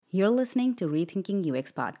You're listening to Rethinking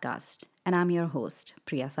UX podcast, and I'm your host,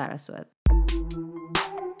 Priya Saraswat.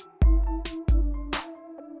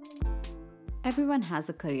 Everyone has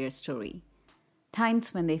a career story.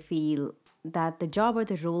 Times when they feel that the job or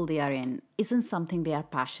the role they are in isn't something they are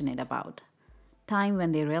passionate about. Time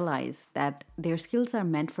when they realize that their skills are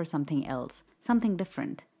meant for something else, something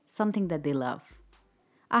different, something that they love.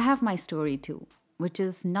 I have my story too, which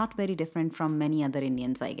is not very different from many other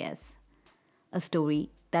Indians, I guess. A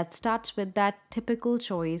story that starts with that typical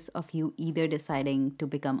choice of you either deciding to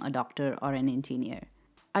become a doctor or an engineer.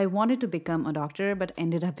 I wanted to become a doctor but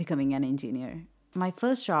ended up becoming an engineer. My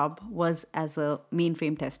first job was as a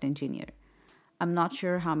mainframe test engineer. I'm not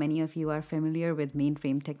sure how many of you are familiar with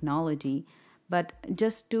mainframe technology, but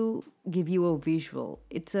just to give you a visual,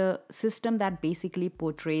 it's a system that basically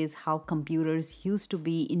portrays how computers used to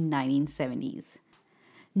be in 1970s.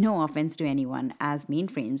 No offense to anyone, as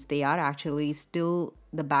mainframes, they are actually still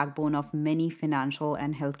the backbone of many financial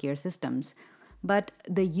and healthcare systems. But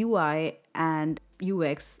the UI and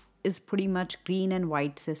UX is pretty much green and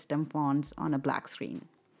white system fonts on a black screen.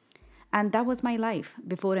 And that was my life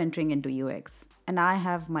before entering into UX. And I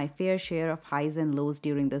have my fair share of highs and lows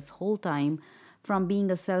during this whole time, from being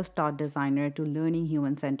a self taught designer to learning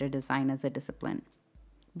human centered design as a discipline.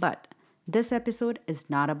 But this episode is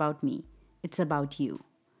not about me, it's about you.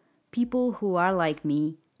 People who are like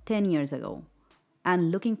me 10 years ago and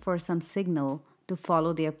looking for some signal to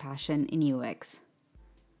follow their passion in UX.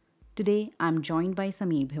 Today, I'm joined by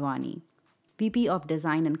Sameer Bhiwani, VP of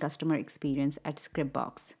Design and Customer Experience at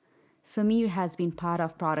Scriptbox. Sameer has been part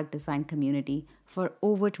of product design community for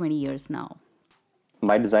over 20 years now.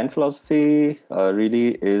 My design philosophy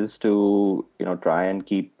really is to try and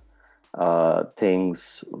keep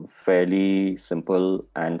things fairly simple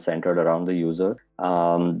and centered around the user.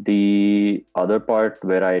 The other part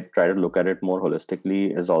where I try to look at it more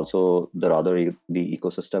holistically is also the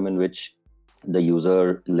ecosystem in which the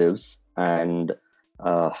user lives, and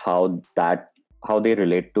how they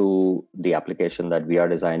relate to the application that we are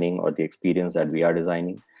designing or the experience that we are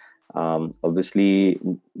designing. Obviously,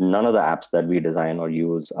 none of the apps that we design or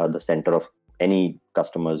use are the center of any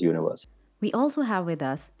customer's universe. We also have with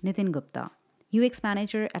us Nitin Gupta, UX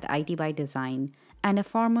manager at IT by Design and a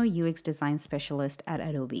former UX design specialist at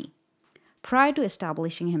Adobe. Prior to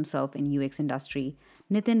establishing himself in UX industry,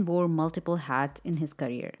 Nitin wore multiple hats in his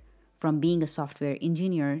career, from being a software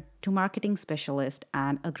engineer to marketing specialist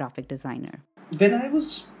and a graphic designer. When I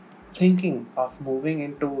was thinking of moving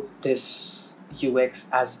into this UX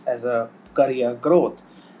as a career growth,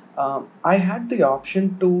 I had the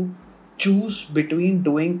option to choose between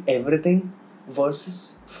doing everything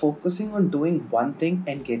versus focusing on doing one thing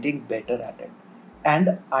and getting better at it.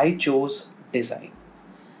 And I chose design.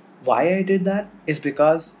 Why I did that is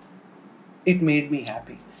because it made me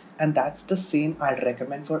happy. And that's the same I'd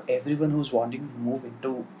recommend for everyone who's wanting to move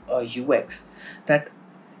into a UX. That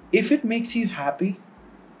if it makes you happy,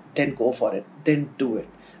 then go for it, then do it.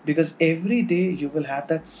 Because every day you will have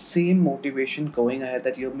that same motivation going ahead,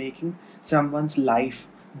 that you're making someone's life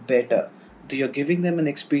better. That you're giving them an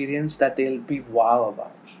experience that they'll be wow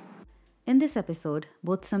about. In this episode,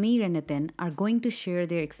 both Sameer and Nitin are going to share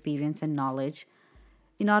their experience and knowledge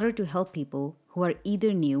in order to help people who are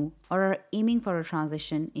either new or are aiming for a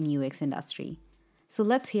transition in UX industry. So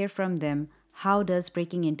let's hear from them. How does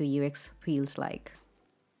breaking into UX feels like?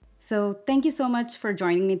 So thank you so much for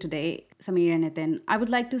joining me today, Sameer and Nitin. I would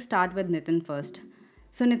like to start with Nitin first.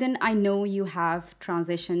 So Nitin, I know you have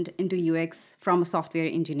transitioned into UX from a software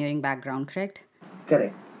engineering background, correct?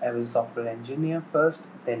 Correct. I was a software engineer first,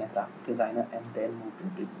 then a graphic designer, and then moved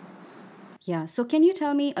into UX. Yeah. So can you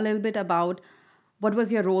tell me a little bit about what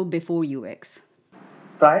was your role before UX?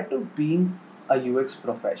 Prior to being a UX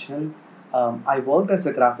professional, I worked as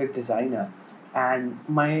a graphic designer, and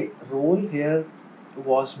my role here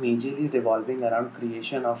was majorly revolving around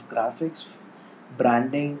creation of graphics,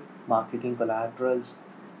 branding, marketing collaterals,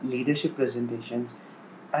 leadership presentations,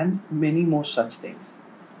 and many more such things.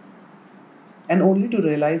 And only to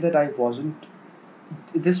realize that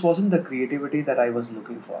this wasn't the creativity that I was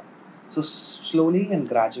looking for. So slowly and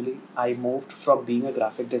gradually, I moved from being a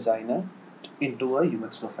graphic designer into a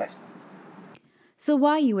UX professional. So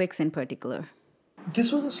why UX in particular?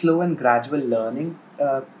 This was a slow and gradual learning,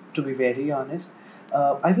 to be very honest.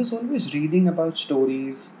 I was always reading about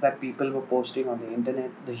stories that people were posting on the internet,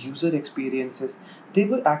 the user experiences. They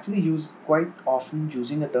were actually quite often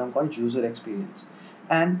using a term called user experience.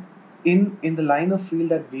 And in the line of field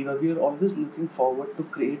that we were always looking forward to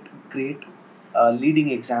create great leading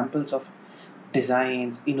examples of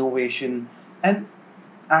designs, innovation, and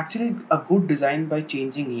actually a good design by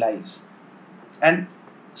changing lives. And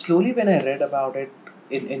slowly, when I read about it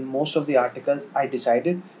in most of the articles, I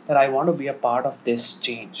decided that I want to be a part of this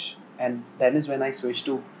change. And then is when I switched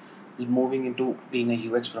to moving into being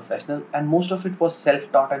a UX professional. And most of it was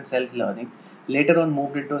self taught and self learning. Later on,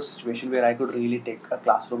 moved into a situation where I could really take a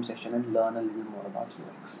classroom session and learn a little more about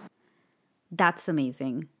UX. That's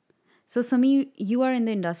amazing. So, Samir, you are in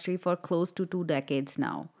the industry for close to 2 decades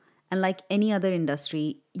now. And like any other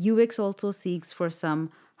industry, UX also seeks for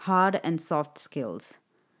some hard and soft skills.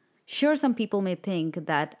 Sure, some people may think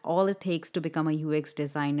that all it takes to become a UX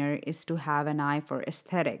designer is to have an eye for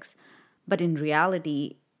aesthetics, but in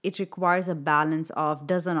reality, it requires a balance of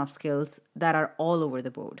dozen of skills that are all over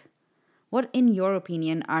the board. What, in your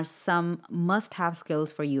opinion, are some must have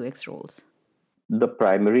skills for UX roles? The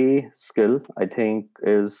primary skill, I think,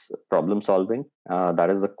 is problem solving. That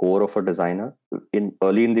is the core of a designer. In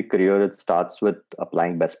early in the career, it starts with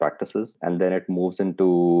applying best practices, and then it moves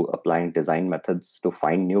into applying design methods to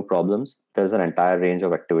find new problems. There's an entire range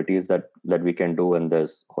of activities that we can do, and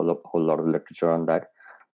there's whole lot of literature on that.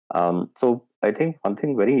 So I think one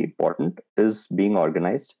thing very important is being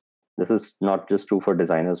organized. This is not just true for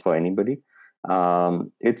designers, for anybody.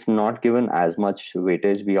 It's not given as much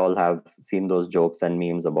weightage. We all have seen those jokes and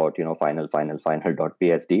memes about, final dot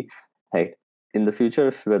PSD, right? In the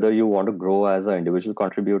future, whether you want to grow as an individual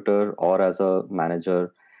contributor or as a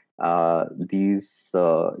manager, these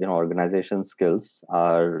organization skills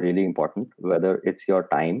are really important. Whether it's your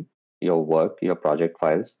time, your work, your project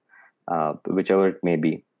files, whichever it may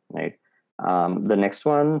be, right? The next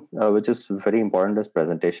one, which is very important, is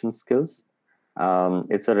presentation skills.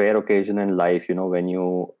 It's a rare occasion in life, when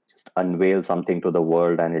you just unveil something to the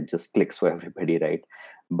world and it just clicks for everybody, right?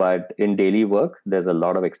 But in daily work, there's a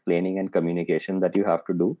lot of explaining and communication that you have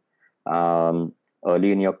to do. um,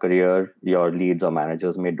 Early in your career, your leads or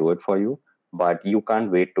managers may do it for you, but you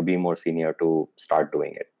can't wait to be more senior to start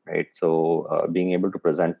doing it, right? So being able to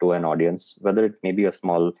present to an audience, whether it may be a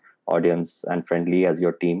small audience and friendly as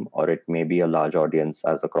your team, or it may be a large audience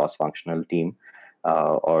as a cross functional team,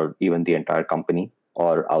 or even the entire company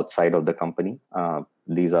or outside of the company.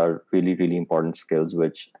 These are really, really important skills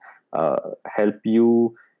which help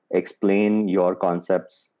you explain your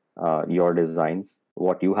concepts, your designs,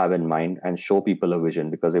 what you have in mind, and show people a vision,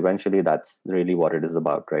 because eventually that's really what it is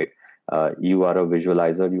about, right? You are a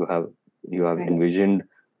visualizer. You have envisioned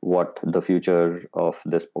what the future of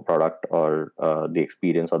this product or the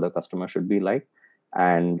experience of the customer should be like,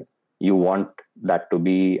 and you want that to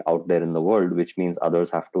be out there in the world, which means others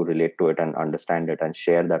have to relate to it and understand it and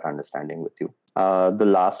share that understanding with you. The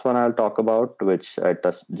last one I'll talk about, which I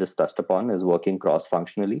just touched upon, is working cross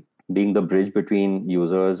functionally, being the bridge between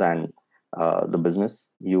users and the business.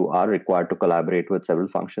 You are required to collaborate with several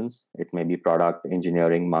functions. It may be product,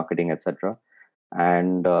 engineering, marketing, etc.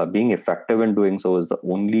 And being effective in doing so is the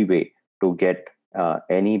only way to get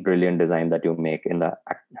any brilliant design that you make in the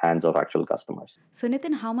hands of actual customers. So,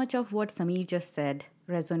 Nitin, how much of what Samir just said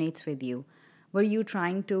resonates with you? Were you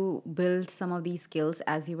trying to build some of these skills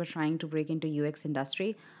as you were trying to break into UX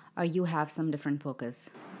industry, or you have some different focus?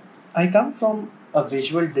 I come from a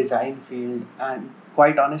visual design field, and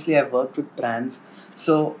quite honestly, I've worked with brands,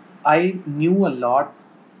 so I knew a lot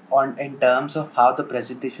on in terms of how the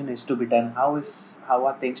presentation is to be done, how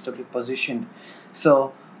are things to be positioned.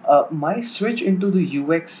 So my switch into the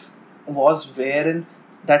UX was wherein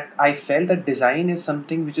that I felt that design is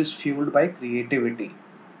something which is fueled by creativity,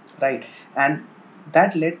 right? And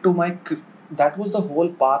that led to that was the whole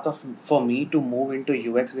path of for me to move into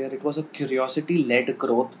UX, where it was a curiosity led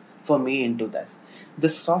growth for me into this. The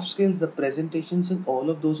soft skills, the presentations, and all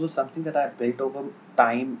of those was something that I built over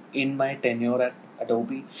time in my tenure at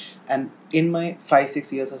Adobe, and in my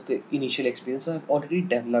 5-6 years of the initial experience, I've already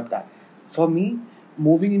developed that. For me,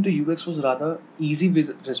 moving into UX was rather easy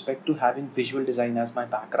with respect to having visual design as my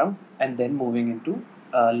background, and then moving into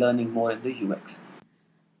learning more in the UX.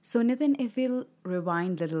 So, Nitin, if we'll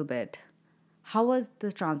rewind a little bit, how was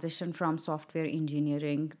the transition from software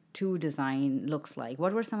engineering to design looks like?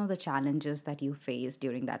 What were some of the challenges that you faced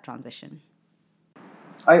during that transition?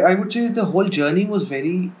 I would say the whole journey was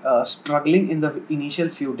very struggling in the initial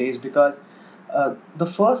few days, because the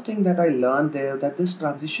first thing that I learned there, that this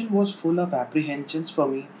transition was full of apprehensions for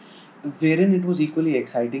me, wherein it was equally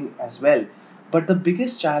exciting as well. But the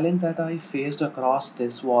biggest challenge that I faced across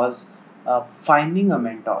this was finding a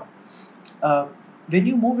mentor. Uh, when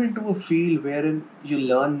you move into a field wherein you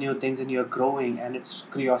learn new things and you're growing and it's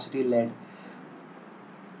curiosity led,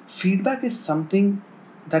 feedback is something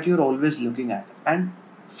that you're always looking at. And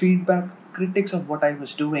feedback, critics of what I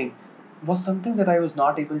was doing, was something that I was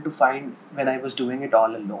not able to find when I was doing it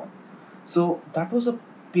all alone. So that was a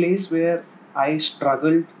place where I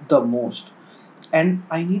struggled the most. And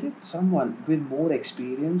I needed someone with more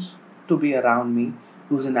experience to be around me,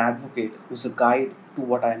 who's an advocate, who's a guide to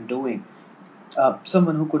what I'm doing,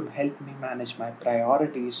 someone who could help me manage my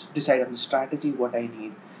priorities, decide on the strategy, what I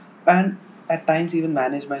need, and at times even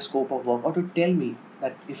manage my scope of work or to tell me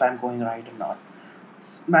that if I'm going right or not.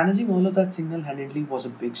 Managing all of that single handedly was a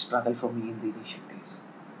big struggle for me in the initial days.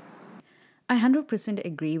 I 100%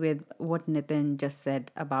 agree with what Nitin just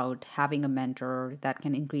said about having a mentor that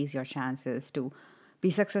can increase your chances to be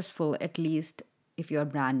successful, at least if you're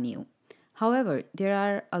brand new. However, there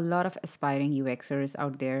are a lot of aspiring UXers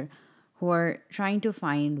out there who are trying to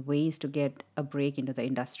find ways to get a break into the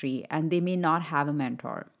industry and they may not have a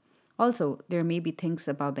mentor. Also, there may be things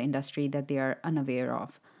about the industry that they are unaware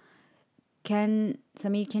of. Can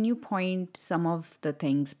you point some of the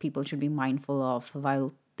things people should be mindful of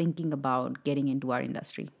while thinking about getting into our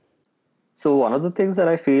industry? So one of the things that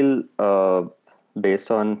I feel, based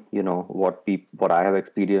on what I have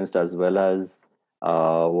experienced, as well as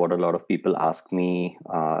what a lot of people ask me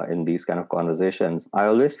in these kind of conversations, I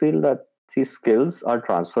always feel that, see, skills are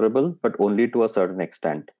transferable, but only to a certain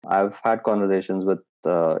extent. I've had conversations with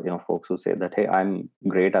folks who say that, hey, I'm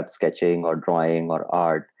great at sketching or drawing or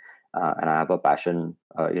art, and I have a passion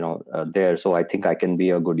there, so I think I can be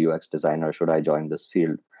a good UX designer. Should I join this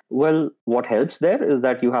field? Well, what helps there is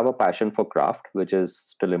that you have a passion for craft, which is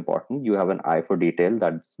still important. You have an eye for detail.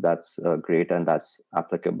 That's great, and that's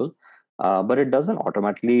applicable. But it doesn't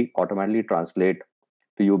automatically translate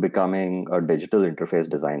to you becoming a digital interface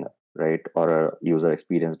designer, right, or a user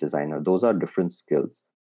experience designer. Those are different skills.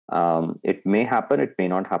 It may happen, it may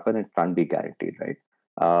not happen. It can't be guaranteed,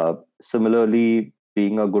 right? Similarly,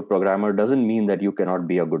 being a good programmer doesn't mean that you cannot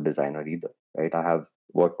be a good designer either, right? I have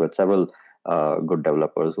worked with several good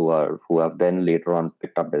developers who have then later on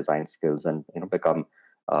picked up design skills and become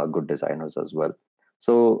good designers as well.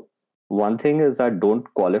 So one thing is that don't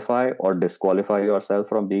qualify or disqualify yourself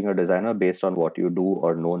from being a designer based on what you do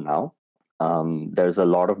or know now. There's a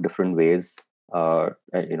lot of different ways to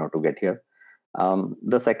get here.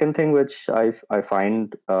 The second thing which I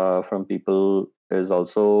find from people is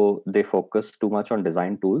also they focus too much on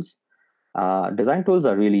design tools. Design tools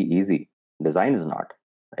are really easy. Design is not,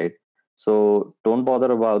 right? So don't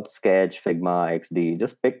bother about Sketch, Figma, XD.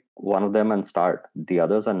 Just pick one of them and start. The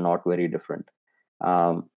others are not very different.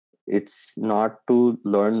 Um, it's not to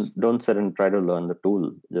learn. Don't sit and try to learn the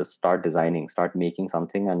tool. Just start designing, start making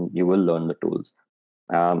something, and you will learn the tools.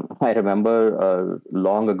 I remember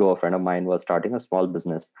long ago, a friend of mine was starting a small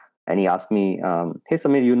business, and he asked me, "Hey,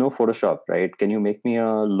 Samir, you know Photoshop, right? Can you make me a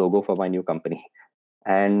logo for my new company?"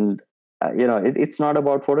 And it's not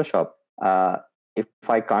about Photoshop. If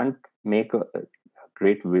I can't make a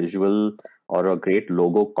great visual or a great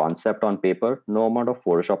logo concept on paper, no amount of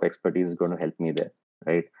Photoshop expertise is going to help me there,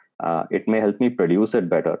 right? It may help me produce it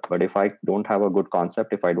better, but if I don't have a good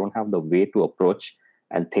concept, if I don't have the way to approach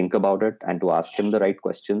and think about it and to ask him the right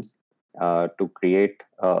questions to create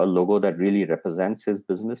a logo that really represents his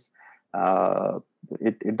business, uh,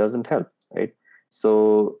 it doesn't help, right?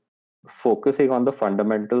 So focusing on the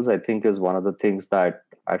fundamentals, I think, is one of the things that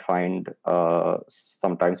I find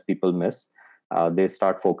sometimes people miss. They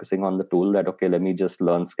start focusing on the tool that, okay, let me just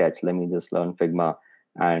learn Sketch, let me just learn Figma,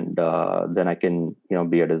 and then I can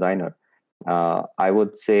be a designer. I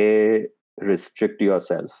would say restrict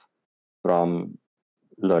yourself from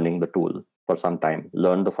learning the tool for some time.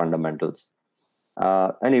 Learn the fundamentals,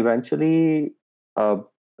 and eventually, uh,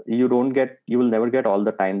 you will never get all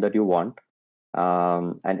the time that you want,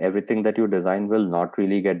 and everything that you design will not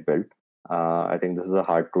really get built. I think this is a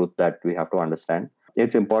hard truth that we have to understand.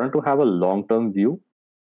 It's important to have a long term view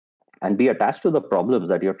and be attached to the problems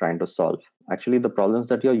that you're trying to solve, actually, the problems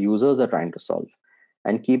that your users are trying to solve,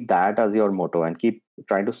 and keep that as your motto and keep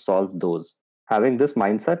trying to solve those. Having this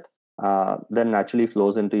mindset then naturally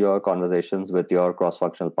flows into your conversations with your cross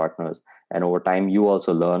functional partners. And over time, you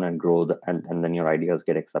also learn and grow, and then your ideas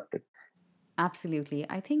get accepted. Absolutely.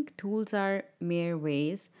 I think tools are mere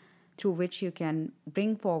ways through which you can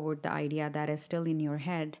bring forward the idea that is still in your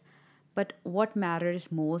head. But what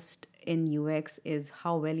matters most in UX is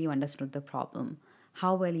how well you understood the problem,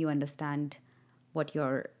 how well you understand what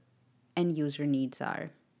your end user needs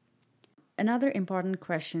are. Another important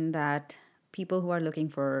question that people who are looking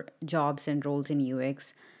for jobs and roles in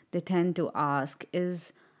UX they tend to ask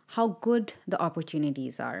is how good the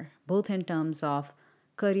opportunities are, both in terms of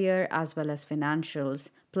career as well as financials,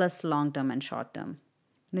 plus long term and short term.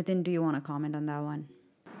 Nitin, do you want to comment on that one?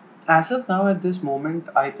 As of now, at this moment,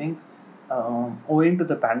 I think, owing to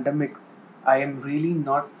the pandemic, I am really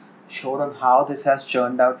not sure on how this has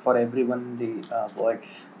churned out for everyone in the world.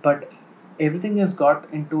 But everything has got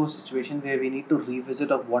into a situation where we need to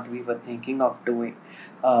revisit of what we were thinking of doing.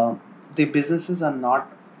 Uh, the businesses are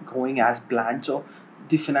not going as planned, so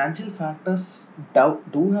the financial factors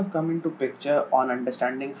do have come into picture on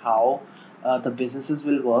understanding how the businesses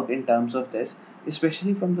will work in terms of this,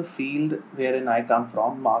 especially from the field wherein I come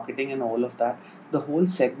from, marketing and all of that. The whole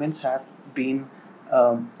segments have been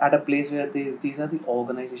at a place where these are the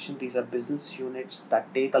organizations, these are business units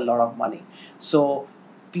that take a lot of money. So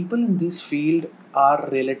people in this field are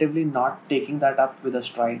relatively not taking that up with a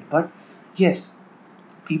stride. But yes,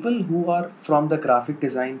 people who are from the graphic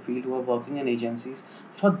design field, who are working in agencies,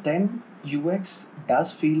 for them UX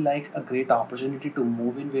does feel like a great opportunity to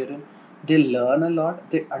move in, wherein they learn a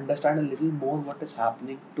lot, they understand a little more what is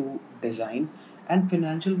happening to design, and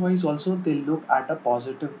financial wise also they look at a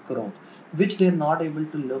positive growth, which they're not able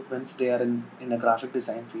to look once they are in a graphic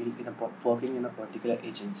design field, working in a particular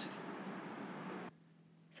agency.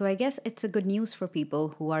 So I guess it's a good news for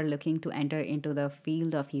people who are looking to enter into the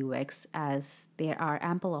field of UX, as there are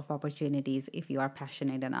ample of opportunities if you are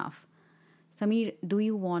passionate enough. Samir, do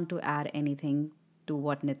you want to add anything to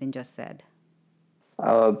what Nitin just said?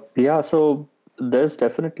 Yeah, so there's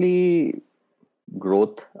definitely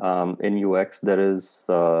growth in UX. There is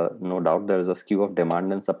no doubt there is a skew of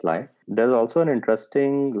demand and supply. There's also an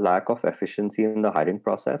interesting lack of efficiency in the hiring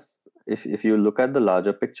process. If you look at the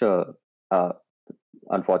larger picture, uh,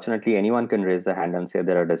 unfortunately, anyone can raise their hand and say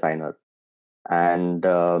they're a designer. And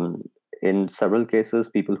in several cases,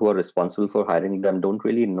 people who are responsible for hiring them don't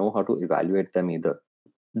really know how to evaluate them either.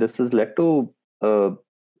 This has led to uh,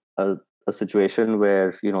 a, a situation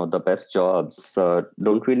where the best jobs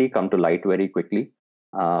don't really come to light very quickly.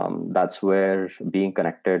 That's where being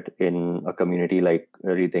connected in a community like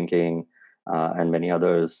Rethinking and many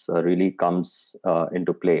others really comes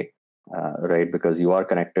into play, right? Because you are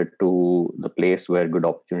connected to the place where good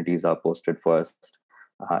opportunities are posted first.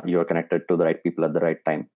 You are connected to the right people at the right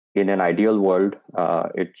time. In an ideal world,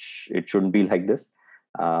 it shouldn't be like this,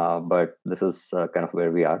 but this is kind of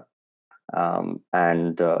where we are.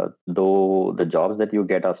 And though the jobs that you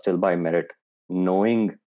get are still by merit,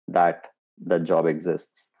 knowing that the job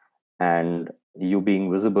exists and you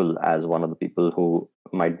being visible as one of the people who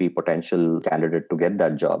might be potential candidate to get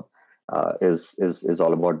that job is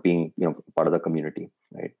all about being part of the community,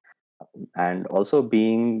 right? And also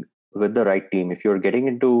being with the right team. If you're getting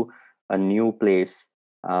into a new place,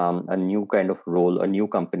 a new kind of role, a new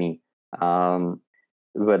company, um,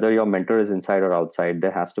 whether your mentor is inside or outside,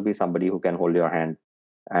 there has to be somebody who can hold your hand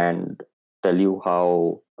and tell you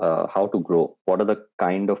how to grow. What are the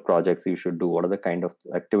kind of projects you should do? What are the kind of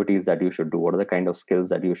activities that you should do? What are the kind of skills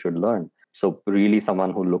that you should learn? So really,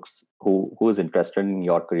 someone who is interested in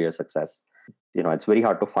your career success. It's very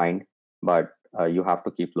hard to find, but you have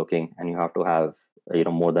to keep looking, and you have to have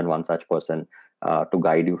more than one such person to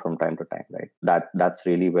guide you from time to time. Right. That's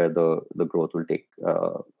really where the growth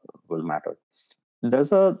will matter.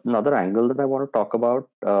 There's another angle that I want to talk about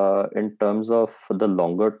in terms of the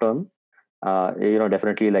longer term.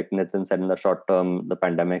 Definitely, like Nitin said, in the short term, the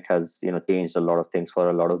pandemic has changed a lot of things for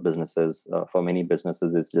a lot of businesses. For many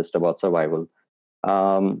businesses, it's just about survival.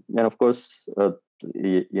 And of course,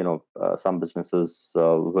 some businesses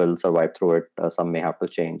will survive through it. Some may have to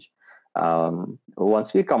change.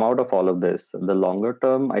 Once we come out of all of this, the longer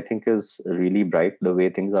term, I think, is really bright. The way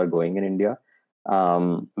things are going in India,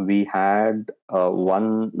 we had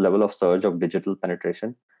one level of surge of digital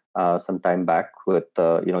penetration some time back with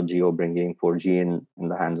Geo bringing 4G in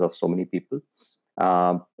the hands of so many people.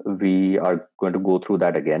 We are going to go through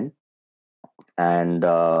that again. And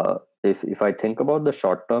if I think about the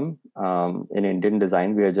short term, in Indian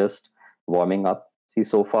design, we are just warming up. See,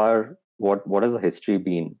 so far, what has the history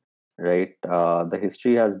been, right? The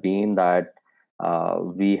history has been that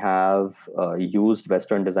we have used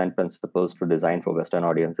Western design principles to design for Western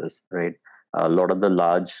audiences, right? A lot of the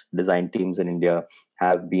large design teams in India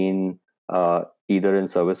have been either in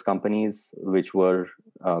service companies, which were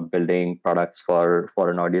building products for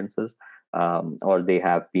foreign audiences, or they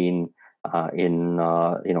have been in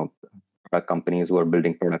product companies who are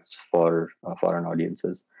building products for foreign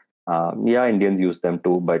audiences. Yeah, Indians use them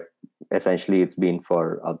too, but essentially it's been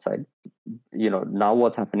for outside. Now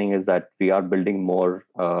what's happening is that we are building more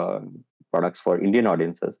products for Indian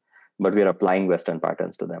audiences, but we are applying Western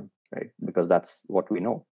patterns to them, right? Because that's what we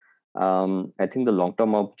know. I think the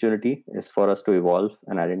long-term opportunity is for us to evolve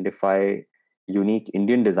and identify unique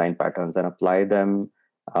Indian design patterns and apply them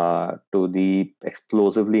to the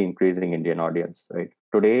explosively increasing Indian audience. Right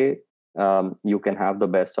today, you can have the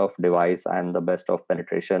best of device and the best of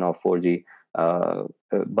penetration of 4G,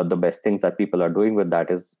 but the best things that people are doing with that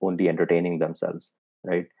is only entertaining themselves.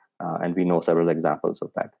 Right. and we know several examples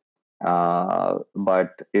of that.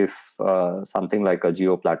 But if something like a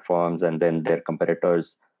geo platforms and then their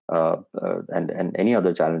competitors and any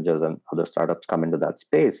other challenges and other startups come into that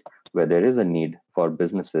space where there is a need for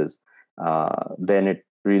businesses, then it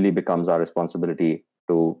really becomes our responsibility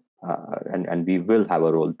to, and we will have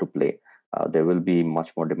a role to play. There will be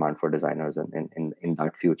much more demand for designers in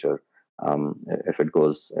that future, if it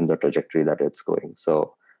goes in the trajectory that it's going.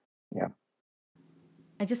 So, yeah.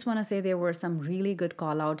 I just want to say there were some really good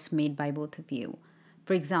call outs made by both of you.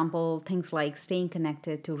 For example, things like staying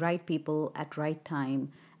connected to right people at right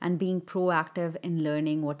time and being proactive in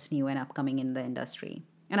learning what's new and upcoming in the industry.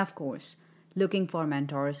 And of course, looking for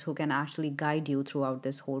mentors who can actually guide you throughout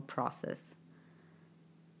this whole process.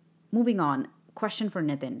 Moving on, question for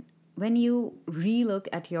Nitin. When you relook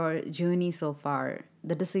at your journey so far,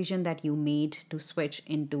 the decision that you made to switch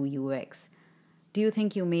into UX, do you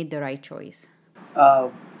think you made the right choice? Uh,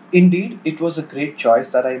 Indeed, it was a great choice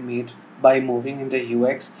that I made by moving into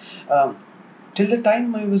UX. Um, till the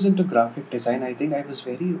time I was into graphic design, I think I was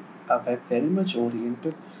very much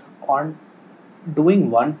oriented on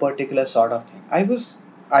doing one particular sort of thing.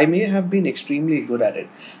 I may have been extremely good at it,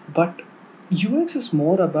 but UX is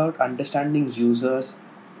more about understanding users,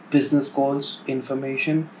 business goals,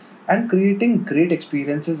 information, and creating great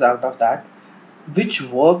experiences out of that, which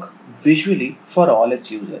work visually for all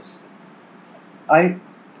its users. I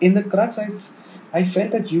in the crux I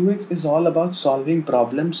felt that UX is all about solving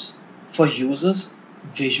problems for users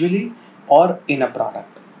visually or in a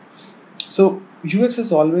product. So UX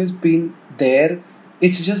has always been there.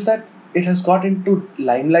 It's just that it has got into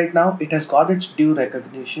limelight now. It has got its due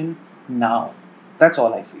recognition now. That's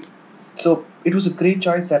all I feel. So it was a great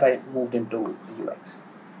choice that I moved into UX.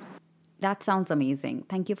 That sounds amazing.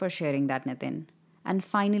 Thank you for sharing that, Nitin. And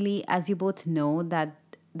finally, as you both know, that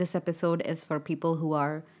this episode is for people who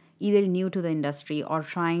are either new to the industry or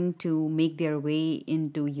trying to make their way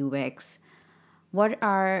into UX. What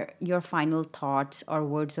are your final thoughts or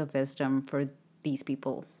words of wisdom for these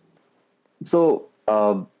people? So,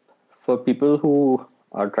 for people who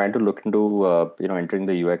are trying to look into, entering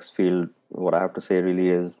the UX field, what I have to say really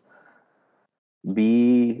is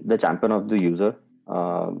be the champion of the user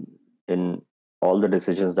in all the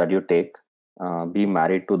decisions that you take. Be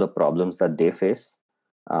married to the problems that they face.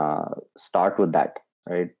 Start with that,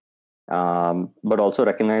 right? But also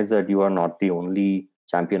recognize that you are not the only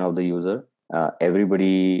champion of the user.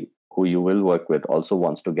 Everybody who you will work with also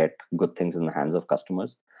wants to get good things in the hands of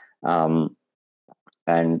customers. Um,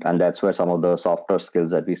 and that's where some of the softer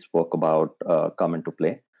skills that we spoke about come into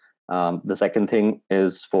play. The second thing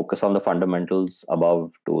is focus on the fundamentals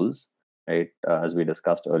above tools, right? As we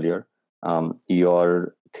discussed earlier,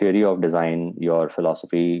 your theory of design, your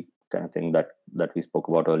philosophy, kind of thing that we spoke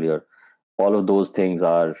about earlier, all of those things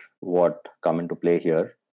are what come into play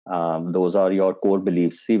here. Those are your core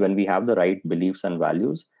beliefs. See, when we have the right beliefs and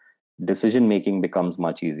values, decision making becomes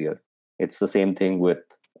much easier. It's the same thing with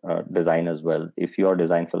design as well. If your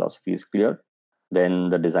design philosophy is clear, then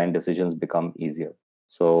the design decisions become easier.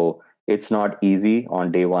 So it's not easy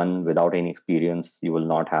on day one without any experience. You will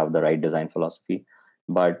not have the right design philosophy,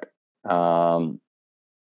 but um,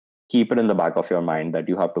 keep it in the back of your mind that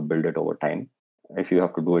you have to build it over time. If you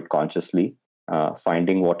have to do it consciously,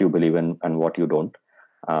 finding what you believe in and what you don't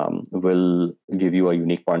will give you a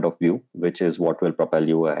unique point of view, which is what will propel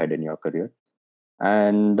you ahead in your career.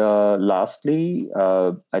 And lastly,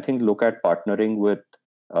 I think look at partnering with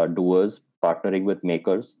doers, partnering with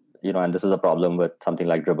makers. And this is a problem with something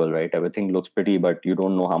like Dribble, right? Everything looks pretty, but you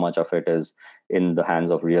don't know how much of it is in the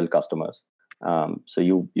hands of real customers. So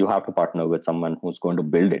you have to partner with someone who's going to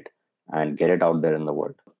build it and get it out there in the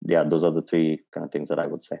world. Yeah, those are the three kind of things that I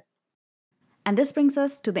would say. And this brings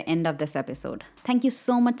us to the end of this episode. Thank you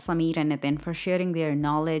so much, Sameer and Nitin, for sharing their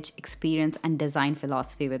knowledge, experience, and design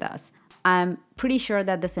philosophy with us. I'm pretty sure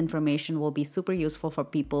that this information will be super useful for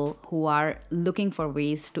people who are looking for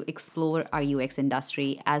ways to explore our UX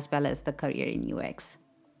industry as well as the career in UX.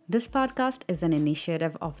 This podcast is an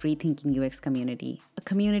initiative of Rethinking UX Community, a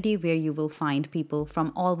community where you will find people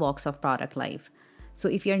from all walks of product life. So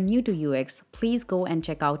if you're new to UX, please go and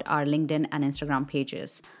check out our LinkedIn and Instagram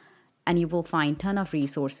pages, and you will find a ton of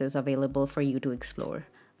resources available for you to explore.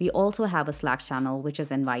 We also have a Slack channel which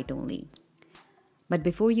is invite only. But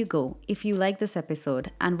before you go, if you like this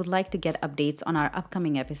episode and would like to get updates on our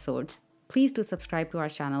upcoming episodes, please do subscribe to our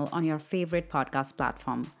channel on your favorite podcast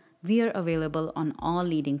platform. We are available on all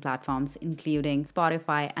leading platforms, including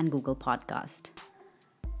Spotify and Google Podcast.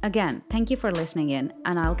 Again, thank you for listening in,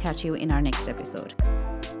 and I'll catch you in our next episode.